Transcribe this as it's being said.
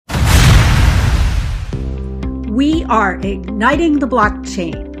We are igniting the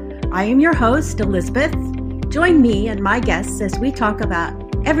blockchain. I am your host, Elizabeth. Join me and my guests as we talk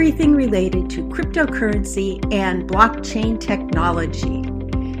about everything related to cryptocurrency and blockchain technology.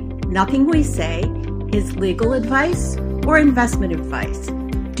 Nothing we say is legal advice or investment advice.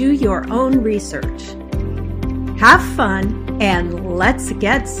 Do your own research. Have fun and let's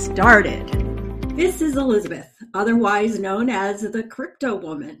get started. This is Elizabeth, otherwise known as the Crypto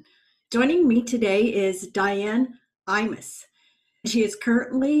Woman. Joining me today is Diane Imas. She is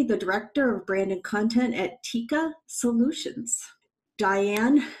currently the Director of Brand and Content at Tika Solutions.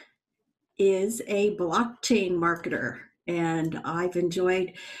 Diane is a blockchain marketer, and I've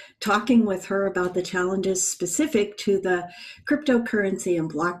enjoyed talking with her about the challenges specific to the cryptocurrency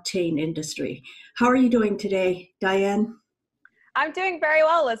and blockchain industry. How are you doing today, Diane? I'm doing very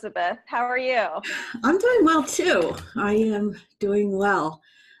well, Elizabeth. How are you? I'm doing well too. I am doing well.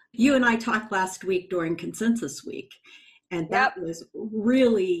 You and I talked last week during Consensus Week, and that was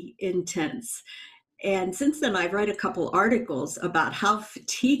really intense. And since then, I've read a couple articles about how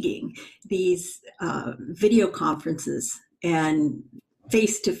fatiguing these video conferences and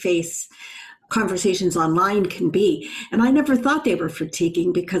face-to-face conversations online can be. And I never thought they were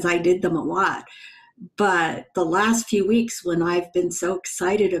fatiguing because I did them a lot. But the last few weeks, when I've been so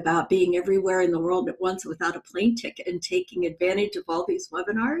excited about being everywhere in the world at once without a plane ticket and taking advantage of all these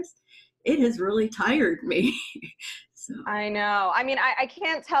webinars, it has really tired me. So. I know. I mean, I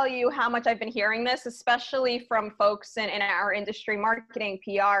can't tell you how much I've been hearing this, especially from folks in our industry, marketing,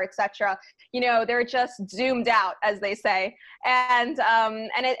 PR, etc. You know, they're just zoomed out, as they say. And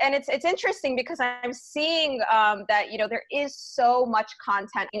it's interesting because I'm seeing that, you know, there is so much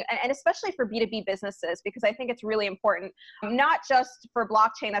content, and especially for B2B businesses, because I think it's really important, not just for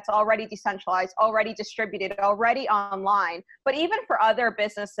blockchain that's already decentralized, already distributed, already online, but even for other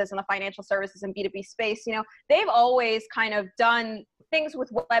businesses in the financial services and B2B space. You know, they've always kind of done things with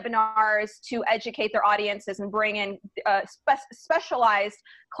webinars to educate their audiences and bring in specialized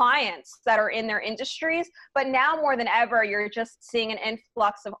clients that are in their industries. But now more than ever, you're just seeing an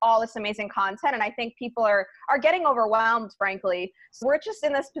influx of all this amazing content. And I think people are getting overwhelmed, frankly. So we're just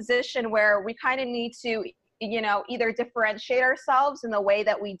in this position where we kind of need to, you know, either differentiate ourselves in the way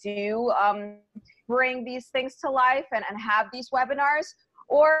that we do bring these things to life and have these webinars,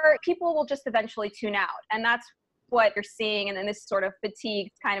 or people will just eventually tune out. And that's what you're seeing in this sort of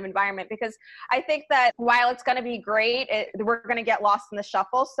fatigued kind of environment, because I think that while it's going to be great, we're going to get lost in the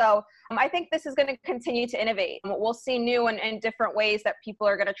shuffle. So I think this is going to continue to innovate. We'll see new and different ways that people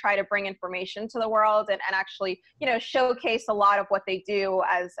are going to try to bring information to the world and actually, you know, showcase a lot of what they do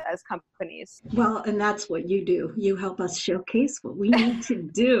as companies. Well, and that's what you do. You help us showcase what we need to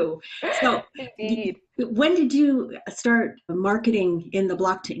do. So Indeed. When did you start marketing in the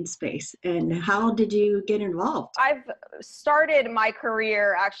blockchain space, and how did you get involved? I've started my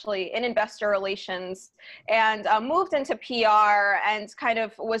career actually in investor relations and moved into PR and kind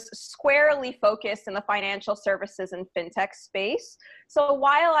of was squarely focused in the financial services and fintech space. So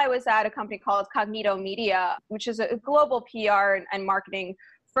while I was at a company called Cognito Media, which is a global PR and marketing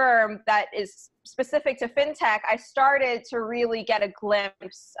firm that is specific to fintech, I started to really get a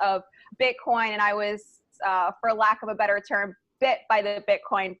glimpse of Bitcoin, and I was, for lack of a better term, bit by the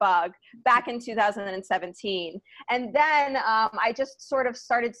Bitcoin bug back in 2017. And then I just sort of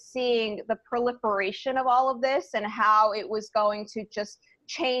started seeing the proliferation of all of this and how it was going to just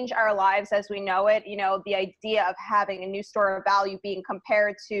change our lives as we know it. You know, the idea of having a new store of value being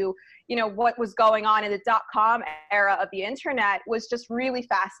compared to, you know, what was going on in the .com era of the internet was just really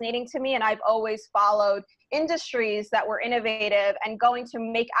fascinating to me. And I've always followed industries that were innovative and going to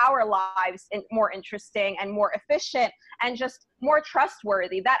make our lives more interesting and more efficient and just more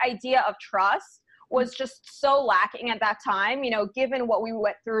trustworthy. That idea of trust was just so lacking at that time, you know, given what we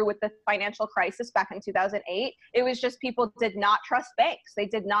went through with the financial crisis back in 2008. It was just people did not trust banks. They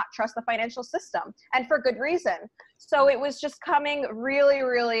did not trust the financial system, and for good reason. So it was just coming really,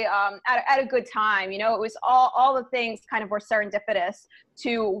 really at a good time. You know, it was all the things kind of were serendipitous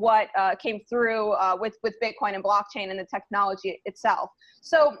to what came through with Bitcoin and blockchain and the technology itself.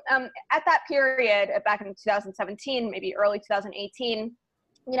 So at that period, back in 2017, maybe early 2018,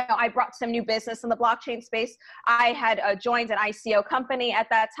 you know, I brought some new business in the blockchain space. I had joined an ICO company at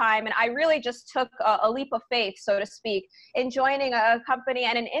that time, and I really just took a leap of faith, so to speak, in joining a company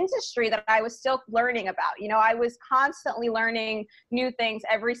and an industry that I was still learning about. You know, I was constantly learning new things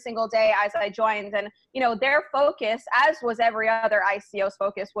every single day as I joined, and, you know, their focus, as was every other ICO's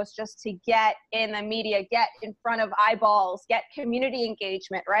focus, was just to get in the media, get in front of eyeballs, get community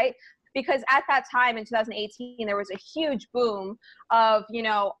engagement, right? because at that time in 2018, there was a huge boom of,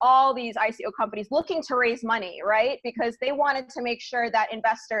 all these ICO companies looking to raise money, right? Because they wanted to make sure that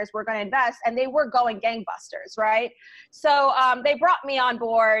investors were going to invest, and they were going gangbusters, right? So they brought me on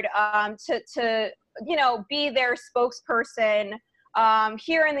board to be their spokesperson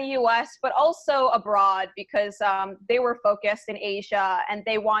here in the US, but also abroad, because they were focused in Asia, and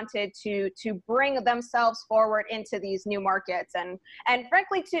they wanted to bring themselves forward into these new markets, and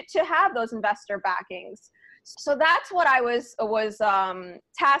frankly to have those investor backings. So that's what I was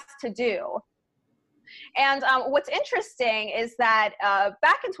tasked to do. And what's interesting is that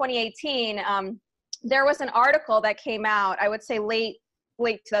back in 2018, there was an article that came out, I would say late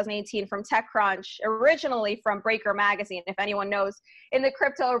 2018, from TechCrunch, originally from Breaker Magazine. If anyone knows, in the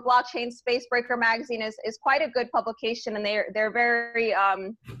crypto or blockchain space, Breaker Magazine is quite a good publication, and they're very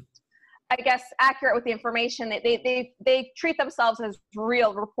I guess accurate with the information. They treat themselves as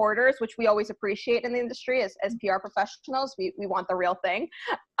real reporters, which we always appreciate in the industry as PR professionals. We want the real thing.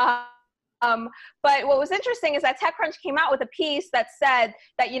 But what was interesting is that TechCrunch came out with a piece that said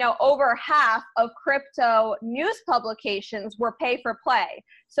that, over half of crypto news publications were pay for play.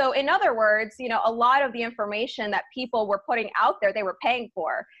 So in other words, a lot of the information that people were putting out there, they were paying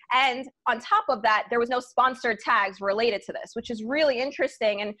for. And on top of that, there was no sponsored tags related to this, which is really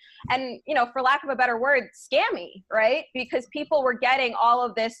interesting and for lack of a better word, scammy, right? Because people were getting all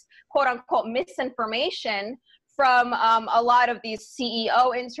of this quote unquote misinformation from a lot of these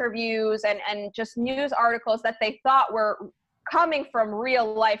CEO interviews and just news articles that they thought were coming from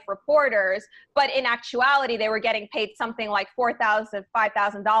real life reporters, but in actuality, they were getting paid something like $4,000,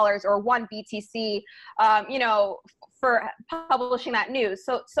 $5,000 or one BTC, for publishing that news.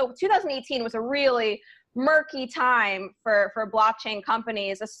 So 2018 was a really murky time for blockchain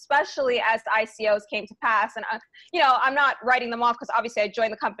companies, especially as the ICOs came to pass. And, I'm not writing them off, because obviously I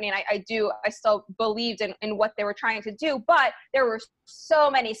joined the company and I still believed in what they were trying to do, but there were so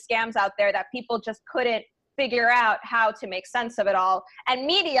many scams out there that people just couldn't figure out how to make sense of it all. And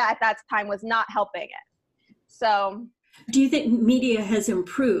media at that time was not helping it. So do you think media has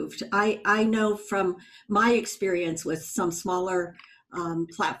improved? I know from my experience with some smaller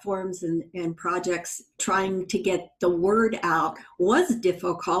platforms and projects, trying to get the word out was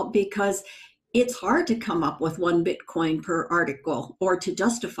difficult, because it's hard to come up with 1 Bitcoin per article or to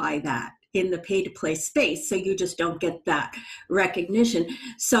justify that in the pay-to-play space. So you just don't get that recognition.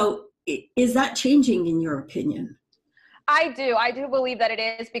 So is that changing in your opinion? I do believe that it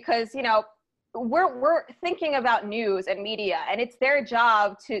is, because, we're thinking about news and media, and it's their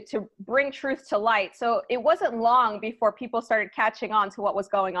job to bring truth to light. So it wasn't long before people started catching on to what was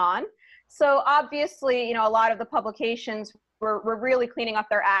going on. So obviously, a lot of the publications were really cleaning up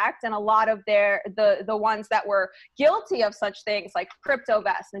their act, and a lot of the ones that were guilty of such things like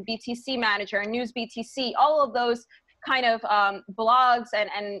CryptoVest and BTC Manager and News BTC, all of those kind of blogs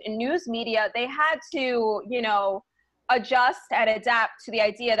and news media, they had to, adjust and adapt to the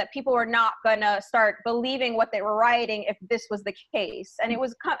idea that people were not going to start believing what they were writing if this was the case. And it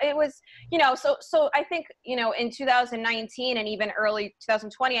was, so I think, in 2019 and even early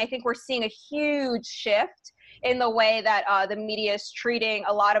 2020, I think we're seeing a huge shift in the way that the media is treating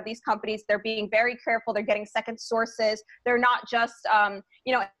a lot of these companies. They're being very careful. They're getting second sources. They're not just,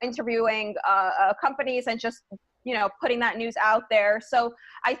 interviewing companies and just putting that news out there. So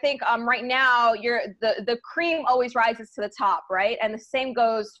I think right now the cream always rises to the top, right? And the same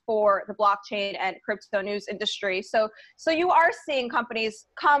goes for the blockchain and crypto news industry. So you are seeing companies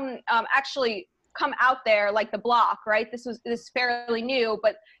come out there, like The Block, right? This is fairly new,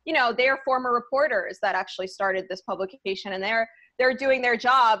 but they're former reporters that actually started this publication, and they're doing their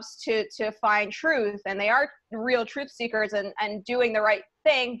jobs to find truth, and they are real truth seekers and doing the right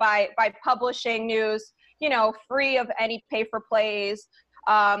thing by publishing news free of any pay for plays,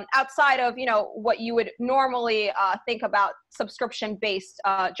 outside of, what you would normally think about subscription-based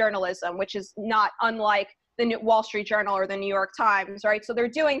journalism, which is not unlike the Wall Street Journal or the New York Times, right? So they're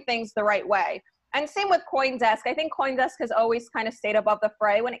doing things the right way. And same with CoinDesk. I think CoinDesk has always kind of stayed above the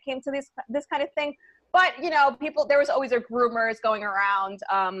fray when it came to this kind of thing. But, there was always rumors going around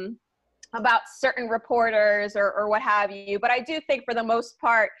about certain reporters or what have you. But I do think for the most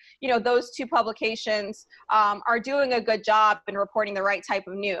part, those two publications are doing a good job in reporting the right type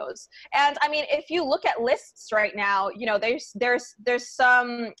of news. And I mean, if you look at lists right now, there's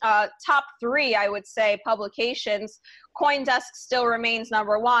some top 3, I would say, publications. CoinDesk still remains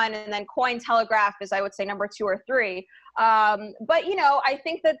number 1, and then Cointelegraph is, I would say, number 2 or 3. But I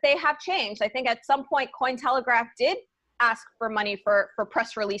think that they have changed. I think at some point Cointelegraph did ask for money for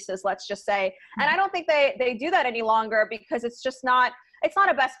press releases, let's just say. And I don't think they do that any longer, because it's just not it's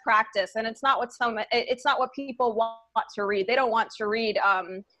not a best practice, and it's not what people want to read. They don't want to read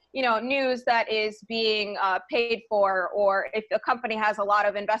news that is being paid for, or if a company has a lot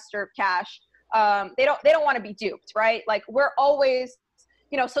of investor cash, they don't want to be duped, right? Like, we're always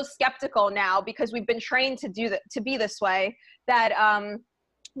so skeptical now because we've been trained to be this way, that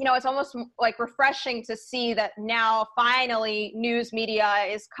it's almost like refreshing to see that now finally news media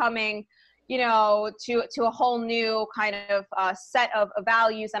is coming to a whole new kind of set of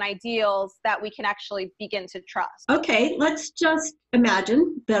values and ideals that we can actually begin to trust. Okay, let's just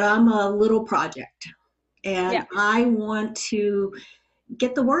imagine that I'm a little project and I want to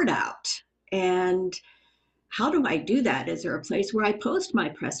get the word out. And how do I do that? Is there a place where I post my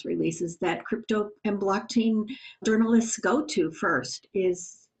press releases that crypto and blockchain journalists go to first?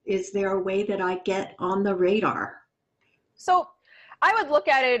 Is there a way that I get on the radar? So I would look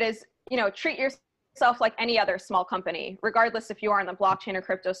at it as, treat yourself like any other small company, regardless if you are in the blockchain or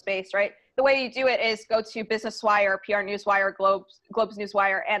crypto space, right? The way you do it is go to Business Wire, PR Newswire, Globe's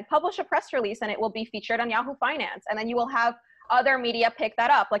Newswire, and publish a press release, and it will be featured on Yahoo Finance. And then you will have other media pick that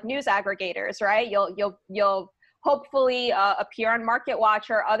up, like news aggregators, right? You'll hopefully appear on Market Watch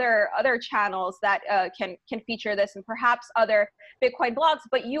or other channels that can feature this, and perhaps other Bitcoin blogs,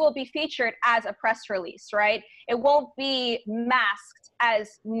 but you will be featured as a press release, right? It won't be masked as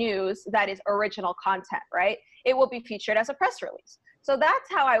news that is original content, right? It will be featured as a press release. So that's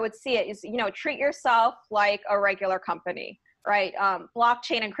how I would see it, is, treat yourself like a regular company, right?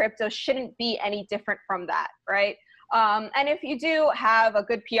 Blockchain and crypto shouldn't be any different from that, right? And if you do have a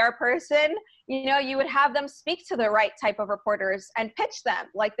good PR person, you would have them speak to the right type of reporters and pitch them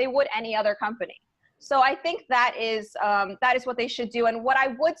like they would any other company. So I think that is what they should do. And what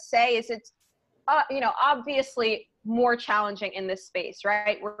I would say is it's, obviously more challenging in this space,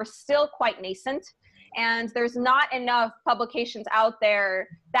 right? We're still quite nascent, and there's not enough publications out there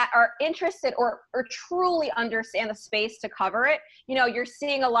that are interested or truly understand the space to cover it. You're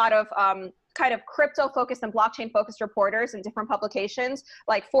seeing a lot of kind of crypto focused and blockchain focused reporters in different publications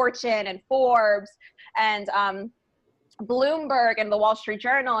like Fortune and Forbes and Bloomberg and the Wall Street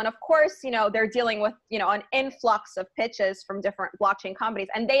Journal. And of course, they're dealing with, an influx of pitches from different blockchain companies,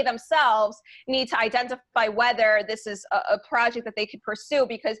 and they themselves need to identify whether this is a project that they could pursue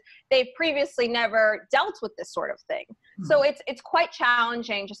because they've previously never dealt with this sort of thing. Mm-hmm. So it's quite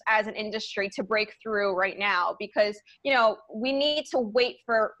challenging just as an industry to break through right now because, we need to wait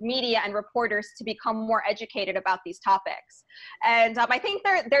for media and reporters to become more educated about these topics. And I think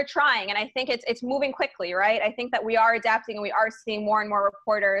they're trying, and I think it's moving quickly, right? I think that we are adapting, and we are seeing more and more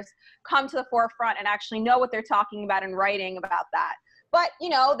reporters come to the forefront and actually know what they're talking about and writing about that. But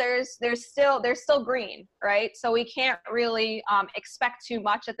they're still green, right? So we can't really expect too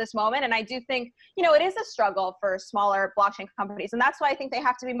much at this moment. And I do think it is a struggle for smaller blockchain companies, and that's why I think they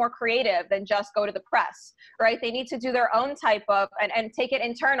have to be more creative than just go to the press, right? They need to do their own type of and take it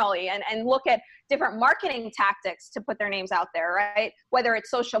internally and look at different marketing tactics to put their names out there, right? Whether it's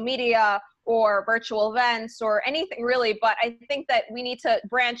social media or virtual events or anything really. But I think that we need to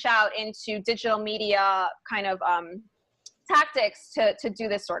branch out into digital media kind of tactics to do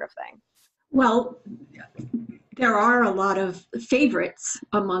this sort of thing. Well, there are a lot of favorites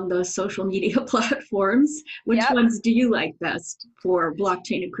among those social media platforms. Which ones do you like best for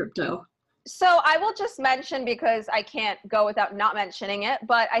blockchain and crypto? So I will just mention, because I can't go without not mentioning it,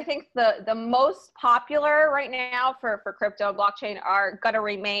 but I think the most popular right now for crypto and blockchain are going to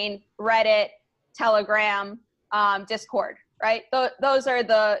remain Reddit, Telegram, Discord, right? Those are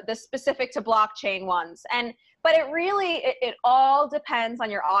the specific to blockchain ones. But it all depends on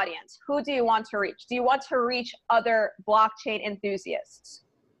your audience. Who do you want to reach? Do you want to reach other blockchain enthusiasts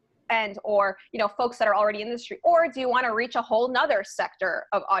or folks that are already in the industry? Or do you want to reach a whole nother sector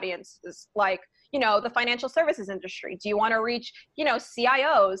of audiences like, the financial services industry? Do you want to reach,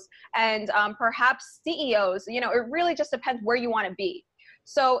 CIOs and perhaps CEOs? It really just depends where you want to be.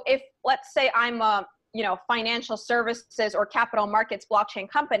 So if, let's say I'm a financial services or capital markets blockchain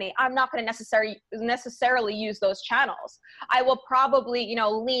company, I'm not going to necessarily use those channels. I will probably,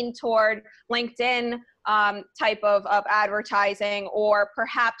 lean toward LinkedIn type of advertising, or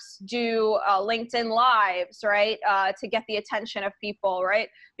perhaps do LinkedIn Lives, right, to get the attention of people, right?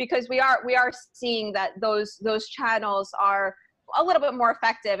 Because we are seeing that those channels are a little bit more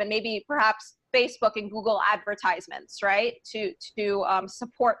effective, and maybe perhaps Facebook and Google advertisements, right, to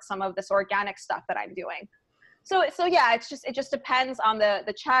support some of this organic stuff that I'm doing. So yeah, it just depends on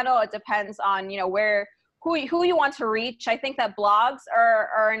the channel. It depends on who you want to reach. I think that blogs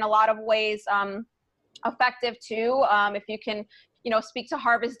are in a lot of ways effective too. If you can speak to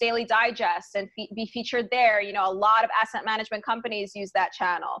Harvest Daily Digest and be featured there. A lot of asset management companies use that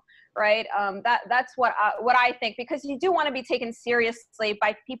channel, right? That's what I think, because you do want to be taken seriously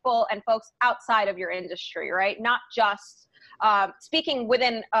by people and folks outside of your industry, right? Not just speaking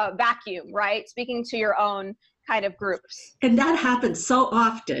within a vacuum, right? Speaking to your own kind of groups. And that happens so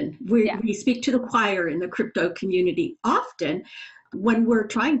often. We speak to the choir in the crypto community often when we're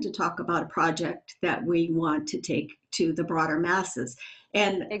trying to talk about a project that we want to take to the broader masses.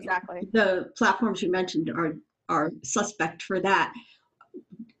 And exactly, the platforms you mentioned are suspect for that.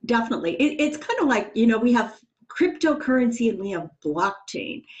 Definitely. It's kind of like, we have cryptocurrency and we have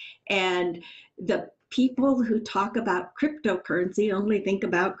blockchain. And the people who talk about cryptocurrency only think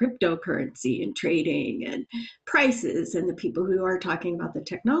about cryptocurrency and trading and prices. And the people who are talking about the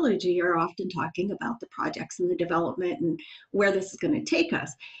technology are often talking about the projects and the development and where this is going to take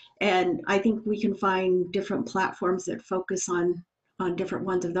us. And I think we can find different platforms that focus on different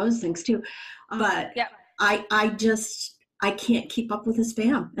ones of those things too. But yeah. I can't keep up with the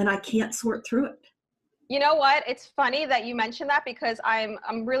spam and I can't sort through it. You know what? It's funny that you mentioned that, because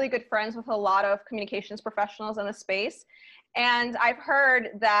I'm really good friends with a lot of communications professionals in the space. And I've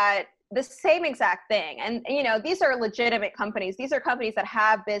heard that the same exact thing. And, these are legitimate companies. These are companies that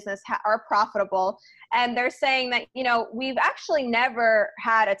have business, are profitable. And they're saying that, we've actually never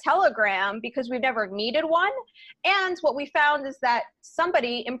had a Telegram because we've never needed one. And what we found is that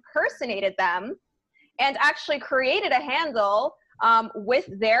somebody impersonated them and actually created a handle with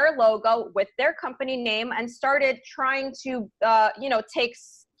their logo, with their company name, and started trying to, take,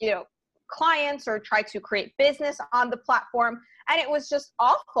 clients or try to create business on the platform. And it was just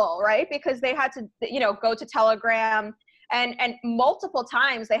awful, right? Because they had to, go to Telegram and multiple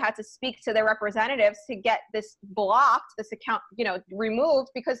times they had to speak to their representatives to get this blocked, this account, removed,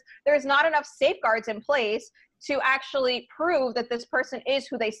 because there's not enough safeguards in place to actually prove that this person is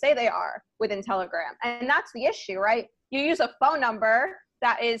who they say they are within Telegram. And that's the issue, right? You use a phone number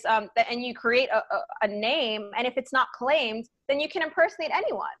that is, and you create a name, and if it's not claimed, then you can impersonate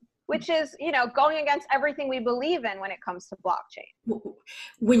anyone, which is, going against everything we believe in when it comes to blockchain.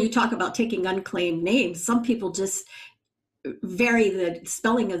 When you talk about taking unclaimed names, some people just vary the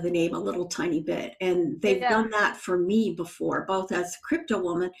spelling of the name a little tiny bit. And they've done that for me before, both as a crypto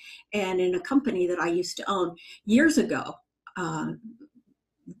woman and in a company that I used to own years ago.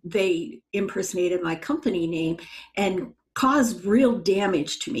 They impersonated my company name and caused real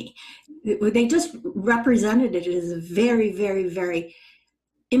damage to me. They just represented it as a very, very, very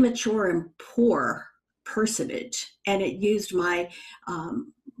immature and poor personage. And it used my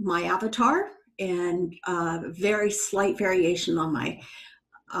avatar and very slight variation on my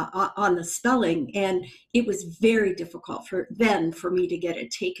on the spelling, and it was very difficult for me to get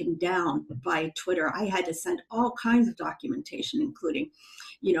it taken down by Twitter. I had to send all kinds of documentation, including,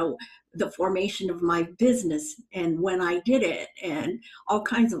 the formation of my business and when I did it, and all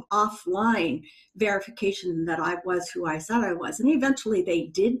kinds of offline verification that I was who I said I was. And eventually they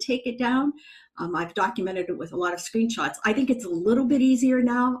did take it down. I've documented it with a lot of screenshots. I think it's a little bit easier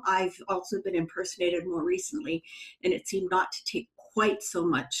now. I've also been impersonated more recently, and it seemed not to take quite so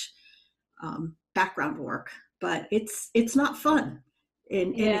much background work, but it's not fun.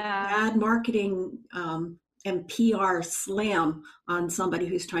 And it's bad marketing and PR slam on somebody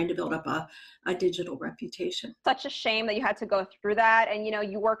who's trying to build up a digital reputation. Such a shame that you had to go through that. And,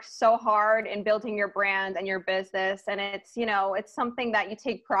 you work so hard in building your brand and your business. And it's, it's something that you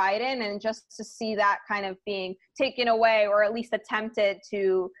take pride in, and just to see that kind of being taken away, or at least attempted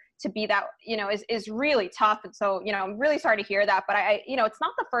to be that, is really tough. And so, I'm really sorry to hear that, but it's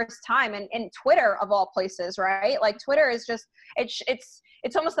not the first time, and Twitter of all places, right? Like Twitter is just,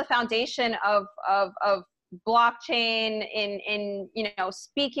 it's almost the foundation of blockchain in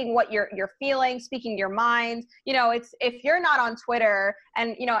speaking what you're feeling, speaking your mind. It's, if you're not on Twitter,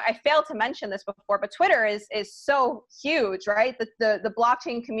 and I failed to mention this before, but Twitter is so huge, right? The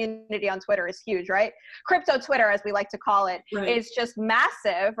blockchain community on Twitter is huge, right? Crypto Twitter, as we like to call it, is just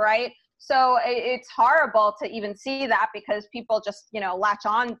massive, right? So it's horrible to even see that, because people just, latch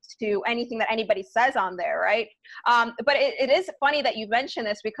on to anything that anybody says on there, right? But it is funny that you mentioned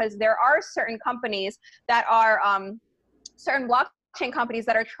this, because there are certain companies that are, certain blockchain companies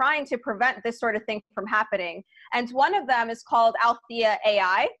that are trying to prevent this sort of thing from happening. And one of them is called Althea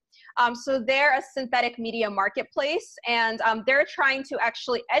AI. So they're a synthetic media marketplace, and they're trying to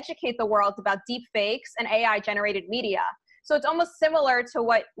actually educate the world about deep fakes and AI generated media. So it's almost similar to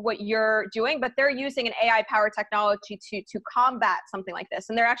what you're doing, but they're using an AI-powered technology to combat something like this.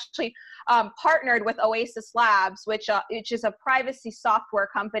 And they're actually partnered with Oasis Labs, which is a privacy software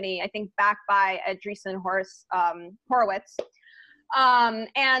company, I think backed by Andreessen Horowitz.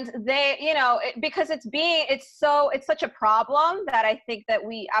 And they, because it's such a problem that I think that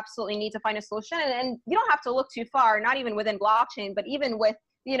we absolutely need to find a solution. And you don't have to look too far, not even within blockchain, but even with,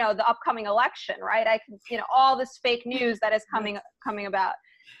 the upcoming election, right? I can, all this fake news that is coming about,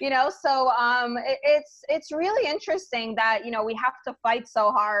 so it's really interesting that, we have to fight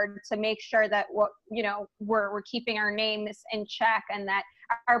so hard to make sure that we're keeping our names in check and that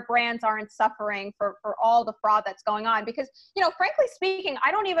our brands aren't suffering for all the fraud that's going on. Because, frankly speaking,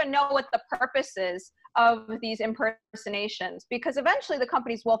 I don't even know what the purpose is of these impersonations, because eventually the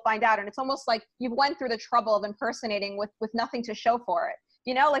companies will find out. And it's almost like you've went through the trouble of impersonating with nothing to show for it.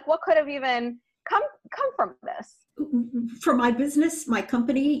 Like what could have even come from this? For my business, my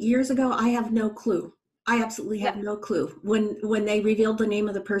company years ago, I have no clue. I absolutely have no clue. When they revealed the name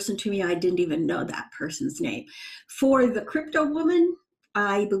of the person to me, I didn't even know that person's name. For the crypto woman,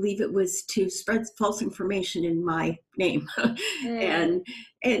 I believe it was to spread false information in my name. And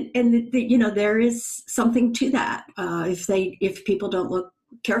there is something to that. If people don't look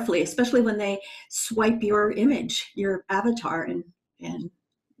carefully, especially when they swipe your image, your avatar, and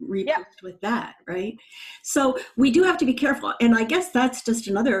repost with that, right? So we do have to be careful. And I guess that's just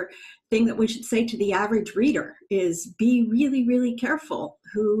another thing that we should say to the average reader is be really, really careful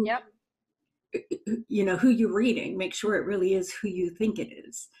who you're reading. Make sure it really is who you think it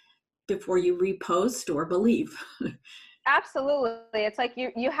is before you repost or believe. Absolutely. It's like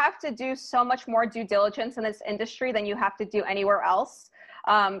you have to do so much more due diligence in this industry than you have to do anywhere else.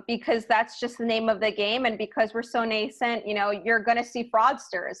 Because that's just the name of the game. And because we're so nascent, you're going to see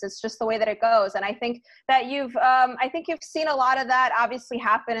fraudsters. It's just the way that it goes. And I think that you've seen a lot of that obviously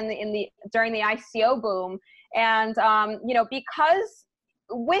happen during the ICO boom. And, because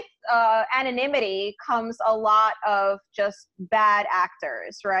with anonymity comes a lot of just bad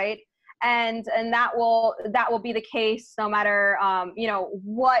actors, right? And that will be the case no matter,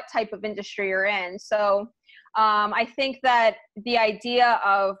 what type of industry you're in. So, I think that the idea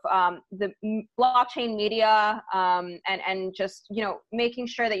of the blockchain media and just, making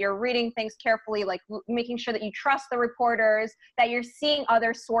sure that you're reading things carefully, like making sure that you trust the reporters, that you're seeing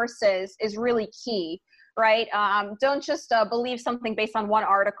other sources is really key, right? Don't just believe something based on one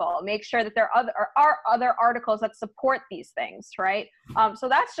article. Make sure that there are other articles that support these things, right? So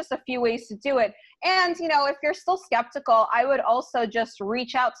that's just a few ways to do it. And, if you're still skeptical, I would also just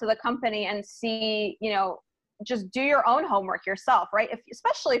reach out to the company and see, just do your own homework yourself, right?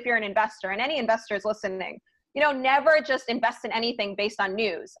 Especially if you're an investor, and any investors listening, never just invest in anything based on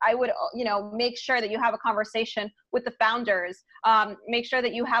news. I would, make sure that you have a conversation with the founders, make sure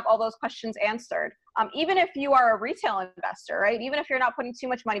that you have all those questions answered. Even if you are a retail investor, right? Even if you're not putting too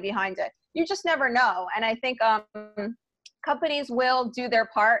much money behind it, you just never know. And I think companies will do their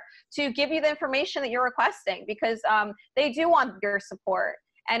part to give you the information that you're requesting, because they do want your support.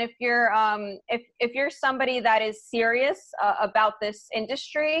 And if you're somebody that is serious about this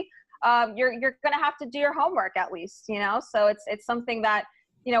industry, you're going to have to do your homework at least, So it's something that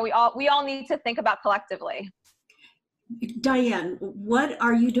we all need to think about collectively. Diane, what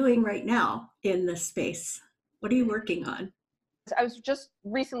are you doing right now in this space? What are you working on? I was just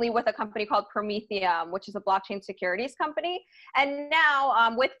recently with a company called Prometheum, which is a blockchain securities company. And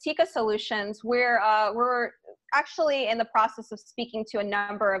now with Tika Solutions, we're actually in the process of speaking to a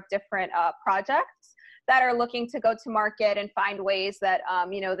number of different projects that are looking to go to market and find ways that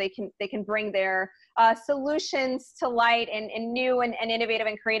they can bring their solutions to light in new and innovative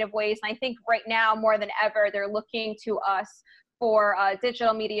and creative ways. And I think right now more than ever, they're looking to us for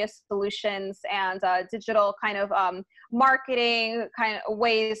digital media solutions and digital kind of marketing kind of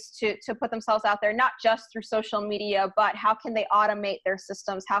ways to put themselves out there, not just through social media, but how can they automate their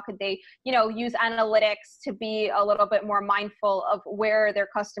systems? How could they, use analytics to be a little bit more mindful of where their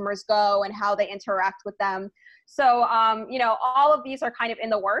customers go and how they interact with them? So, all of these are kind of in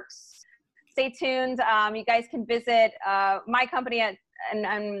the works. Stay tuned. You guys can visit my company and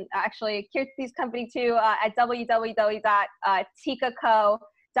actually Kirti's company too at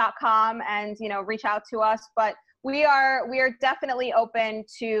www.tikaco.com and reach out to us. But we are definitely open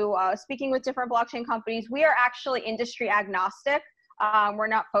to speaking with different blockchain companies. We are actually industry agnostic. We're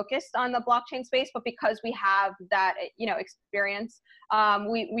not focused on the blockchain space, but because we have that experience,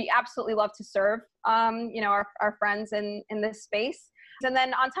 we absolutely love to serve our friends in this space. And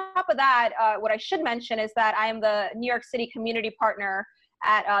then on top of that, what I should mention is that I am the New York City community partner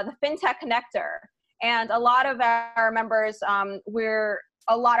at the FinTech Connector. And a lot of our members, a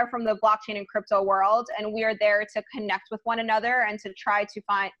lot are from the blockchain and crypto world, and we are there to connect with one another and to try to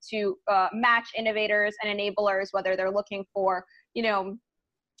match innovators and enablers, whether they're looking for,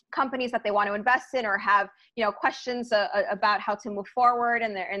 companies that they want to invest in or have, questions about how to move forward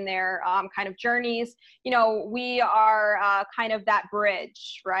in their kind of journeys. We are kind of that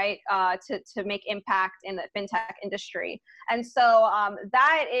bridge, right, to make impact in the fintech industry. And so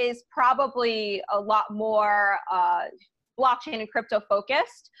that is probably a lot more blockchain and crypto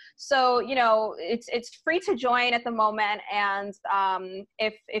focused. So, it's free to join at the moment. And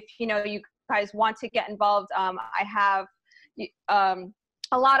if you guys want to get involved, I have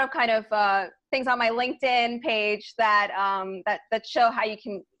a lot of kind of things on my LinkedIn page that that show how you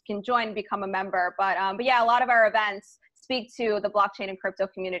can join and become a member. But yeah, a lot of our events speak to the blockchain and crypto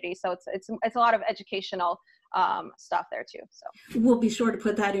community. So it's a lot of educational stuff there too. So we'll be sure to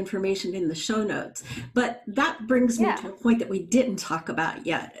put that information in the show notes. But that brings me to a point that we didn't talk about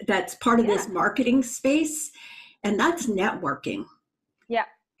yet. That's part of this marketing space, and that's networking. Yeah.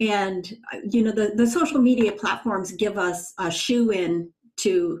 And the social media platforms give us a shoe in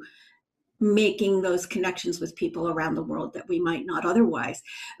to making those connections with people around the world that we might not otherwise.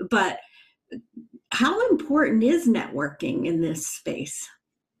 But how important is networking in this space?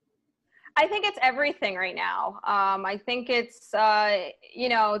 I think it's everything right now. I think it's,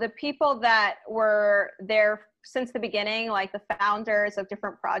 the people that were there since the beginning, like the founders of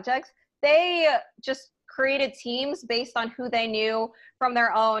different projects, they just created teams based on who they knew from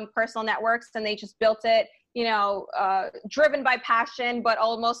their own personal networks, and they just built it, driven by passion, but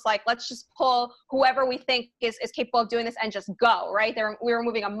almost like, let's just pull whoever we think is capable of doing this and just go, right? We were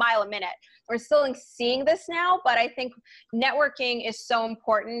moving a mile a minute. We're still seeing this now, but I think networking is so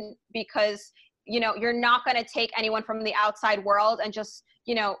important because, you're not going to take anyone from the outside world and just,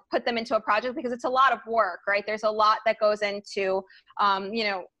 put them into a project, because it's a lot of work, right? There's a lot that goes into,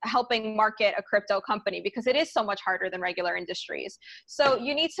 helping market a crypto company, because it is so much harder than regular industries. So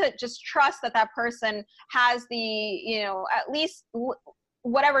you need to just trust that person has the, at least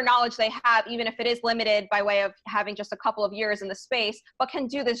whatever knowledge they have, even if it is limited by way of having just a couple of years in the space, but can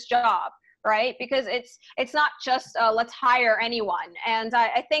do this job. Right? Because it's not just let's hire anyone. And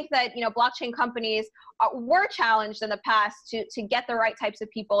I think that, blockchain companies were challenged in the past to get the right types of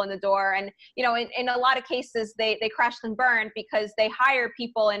people in the door. And, in a lot of cases, they crashed and burned because they hire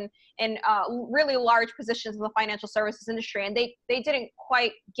people in really large positions in the financial services industry. And they didn't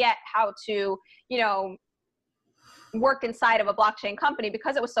quite get how to, work inside of a blockchain company,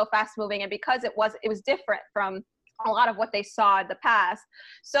 because it was so fast moving and because it was different from a lot of what they saw in the past.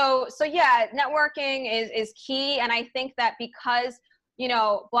 So yeah, networking is key. And I think that because,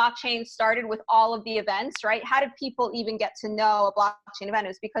 blockchain started with all of the events, right? How did people even get to know a blockchain event? It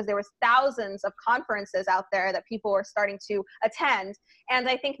was because there was thousands of conferences out there that people were starting to attend. And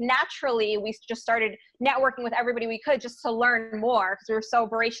I think naturally we just started networking with everybody we could, just to learn more, because we were so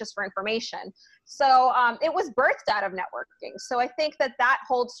voracious for information. So it was birthed out of networking. So I think that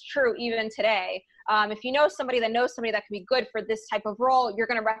holds true even today. If you know somebody that knows somebody that can be good for this type of role, you're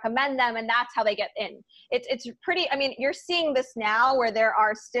going to recommend them, and that's how they get in. It's pretty, you're seeing this now where there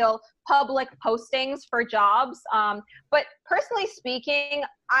are still public postings for jobs. But personally speaking,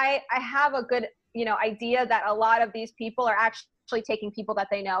 I have a good, idea that a lot of these people are actually taking people that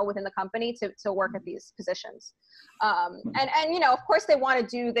they know within the company to work at these positions. And of course they want to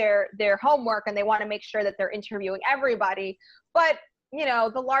do their homework, and they want to make sure that they're interviewing everybody. But,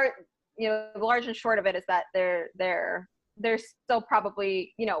 the large and short of it is that they're still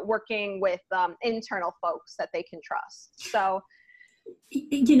probably, working with internal folks that they can trust. So,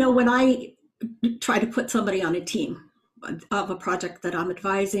 when I try to put somebody on a team of a project that I'm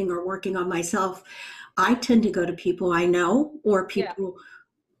advising or working on myself, I tend to go to people I know, or people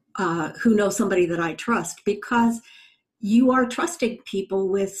who know somebody that I trust, because you are trusting people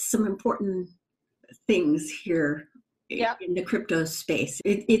with some important things here in the crypto space.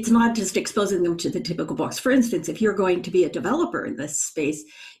 It's not just exposing them to the typical box. For instance, if you're going to be a developer in this space,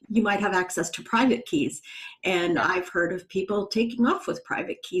 you might have access to private keys. And I've heard of people taking off with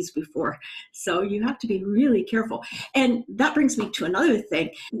private keys before. So you have to be really careful. And that brings me to another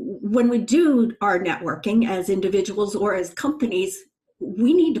thing. When we do our networking as individuals or as companies,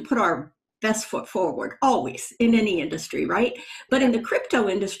 we need to put our best foot forward, always, in any industry, right? But in the crypto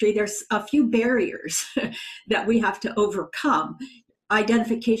industry, there's a few barriers that we have to overcome.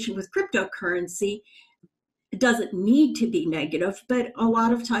 Identification with cryptocurrency doesn't need to be negative, but a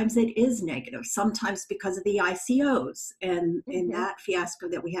lot of times it is negative, sometimes because of the ICOs and that fiasco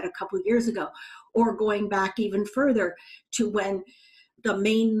that we had a couple of years ago, or going back even further to when the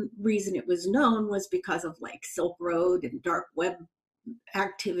main reason it was known was because of like Silk Road and dark web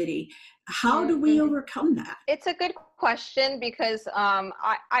activity. How do we overcome that? It's a good question, because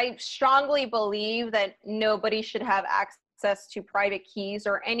I strongly believe that nobody should have access access to private keys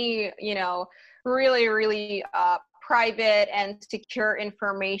or any, really private and secure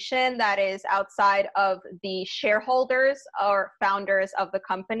information that is outside of the shareholders or founders of the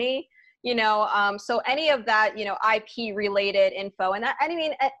company. So any of that, IP related info, and that,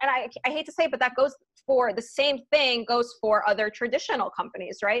 I hate to say it, but that goes for the same thing goes for other traditional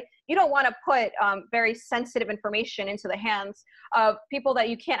companies, right? You don't want to put very sensitive information into the hands of people that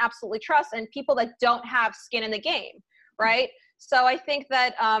you can't absolutely trust and people that don't have skin in the game, right? So I think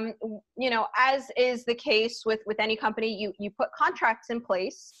that, as is the case with any company, you put contracts in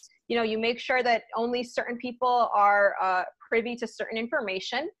place, you make sure that only certain people are privy to certain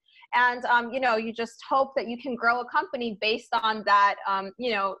information. And, you just hope that you can grow a company based on that,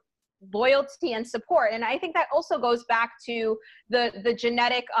 loyalty and support. And I think that also goes back to the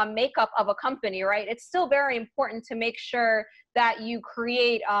genetic makeup of a company, right? It's still very important to make sure that you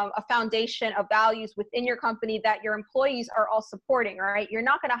create a foundation of values within your company that your employees are all supporting, right? You're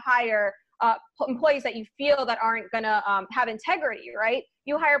not going to hire employees that you feel that aren't going to have integrity, right?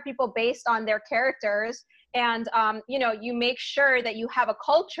 You hire people based on their characters, and you make sure that you have a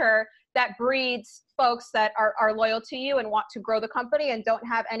culture that breeds folks that are loyal to you and want to grow the company and don't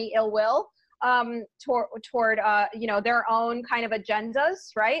have any ill will toward their own kind of agendas,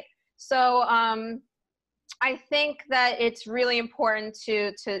 right? So I think that it's really important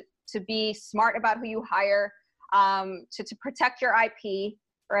to be smart about who you hire, to protect your IP,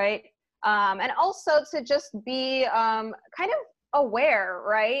 right? And also to just be kind of aware,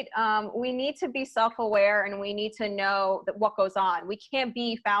 right? We need to be self-aware, and we need to know what goes on. We can't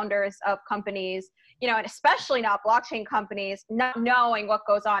be founders of companies, and especially not blockchain companies, not knowing what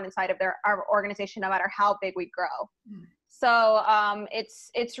goes on inside of our organization, no matter how big we grow. Mm. So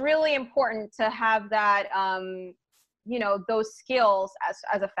it's really important to have that, those skills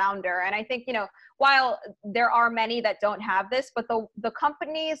as a founder. And I think, while there are many that don't have this, but the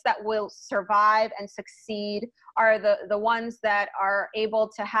companies that will survive and succeed are the ones that are able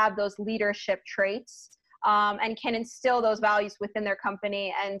to have those leadership traits, and can instill those values within their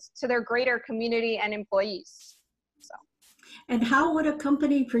company and to their greater community and employees. So. And how would a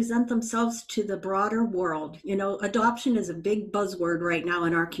company present themselves to the broader world? Adoption is a big buzzword right now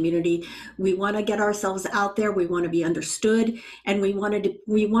in our community. We want to get ourselves out there. We want to be understood, and we want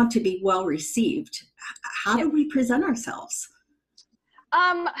to be well received. How do we present ourselves?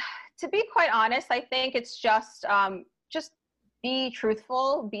 To be quite honest, I think it's just be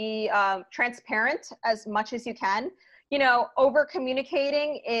truthful, be transparent as much as you can. Over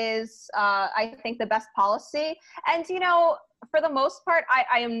communicating is, I think, the best policy. And, for the most part,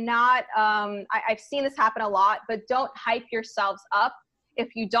 I am not, I've seen this happen a lot, but don't hype yourselves up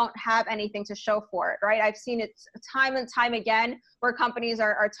if you don't have anything to show for it, right? I've seen it time and time again where companies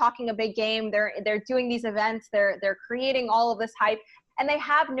are talking a big game. They're doing these events, they're creating all of this hype, and they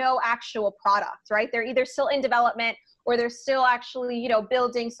have no actual product, right? They're either still in development or they're still actually,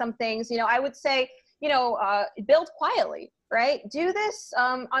 building some things. I would say, build quietly, right? Do this,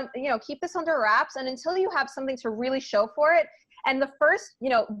 keep this under wraps, and until you have something to really show for it. And the first,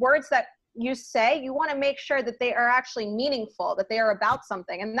 words that you say, you want to make sure that they are actually meaningful, that they are about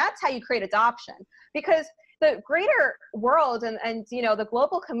something. And that's how you create adoption, because the greater world and the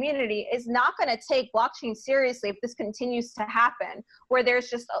global community is not going to take blockchain seriously if this continues to happen, where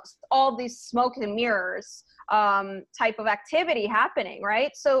there's just all these smoke and mirrors type of activity happening,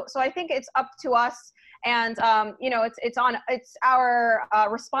 right? So I think it's up to us, and it's our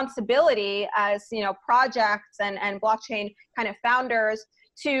responsibility as projects and blockchain kind of founders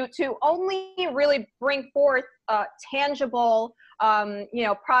to only really bring forth tangible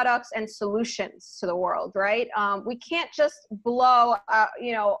products and solutions to the world, right? We can't just blow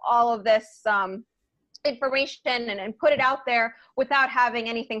all of this information and put it out there without having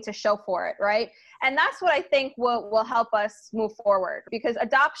anything to show for it, right? And that's what I think will help us move forward, because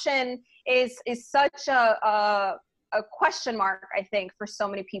adoption is such a question mark, I think, for so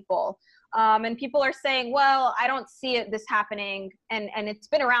many people. And people are saying, well, I don't see this happening, and it's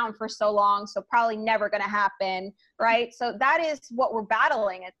been around for so long, so probably never going to happen, right? So that is what we're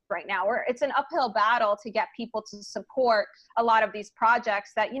battling right now. It's an uphill battle to get people to support a lot of these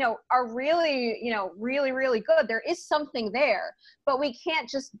projects that, are really, really, really good. There is something there, but we can't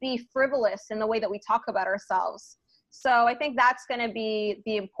just be frivolous in the way that we talk about ourselves. So I think that's going to be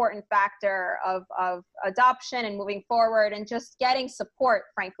the important factor of adoption and moving forward, and just getting support,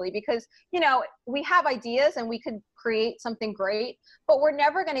 frankly, because, we have ideas and we could create something great, but we're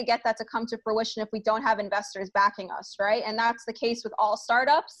never going to get that to come to fruition if we don't have investors backing us, right? And that's the case with all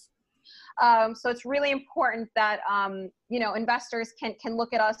startups. So it's really important that, investors can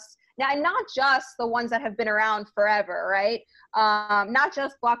look at us Now, and not just the ones that have been around forever, right? Not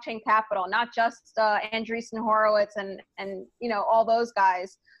just blockchain capital, not just Andreessen Horowitz and all those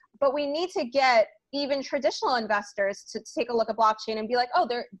guys, but we need to get even traditional investors to take a look at blockchain and be like, oh,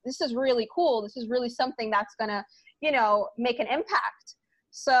 this is really cool. This is really something that's going to, make an impact.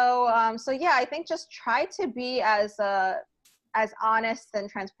 So yeah, I think just try to be as honest and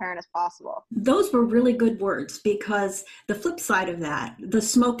transparent as possible. Those were really good words, because the flip side of that, the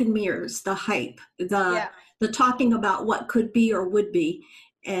smoke and mirrors, the hype, the talking about what could be or would be,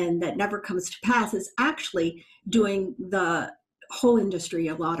 and that never comes to pass, is actually doing the whole industry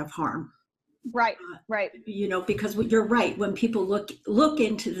a lot of harm. Right. Because you're right. When people look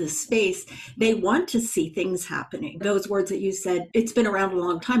into the space, they want to see things happening. Those words that you said, it's been around a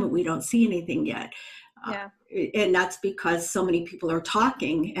long time, but we don't see anything yet. And that's because so many people are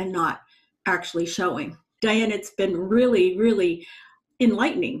talking and not actually showing. Diane, it's been really, really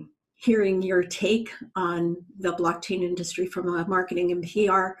enlightening hearing your take on the blockchain industry from a marketing and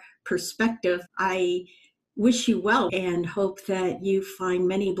PR perspective. I wish you well and hope that you find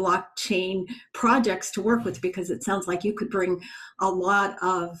many blockchain projects to work with, because it sounds like you could bring a lot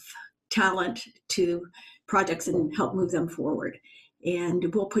of talent to projects and help move them forward.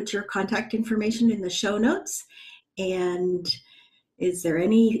 And we'll put your contact information in the show notes. And is there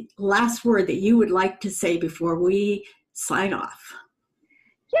any last word that you would like to say before we sign off?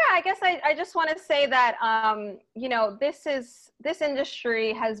 Yeah, I guess I just want to say that, this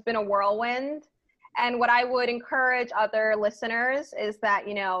industry has been a whirlwind. And what I would encourage other listeners is that,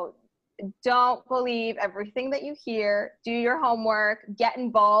 don't believe everything that you hear. Do your homework, get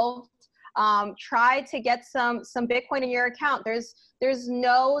involved. Try to get some Bitcoin in your account. There's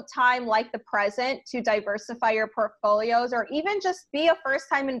no time like the present to diversify your portfolios, or even just be a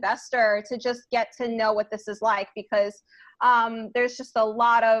first-time investor to just get to know what this is like, because there's just a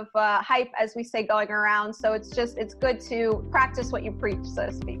lot of hype, as we say, going around. So it's good to practice what you preach, so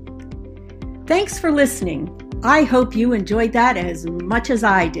to speak. Thanks for listening. I hope you enjoyed that as much as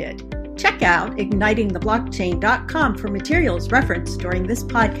I did. Check out ignitingtheblockchain.com for materials referenced during this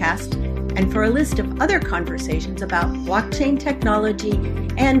podcast and for a list of other conversations about blockchain technology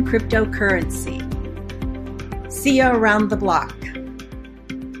and cryptocurrency. See you around the block.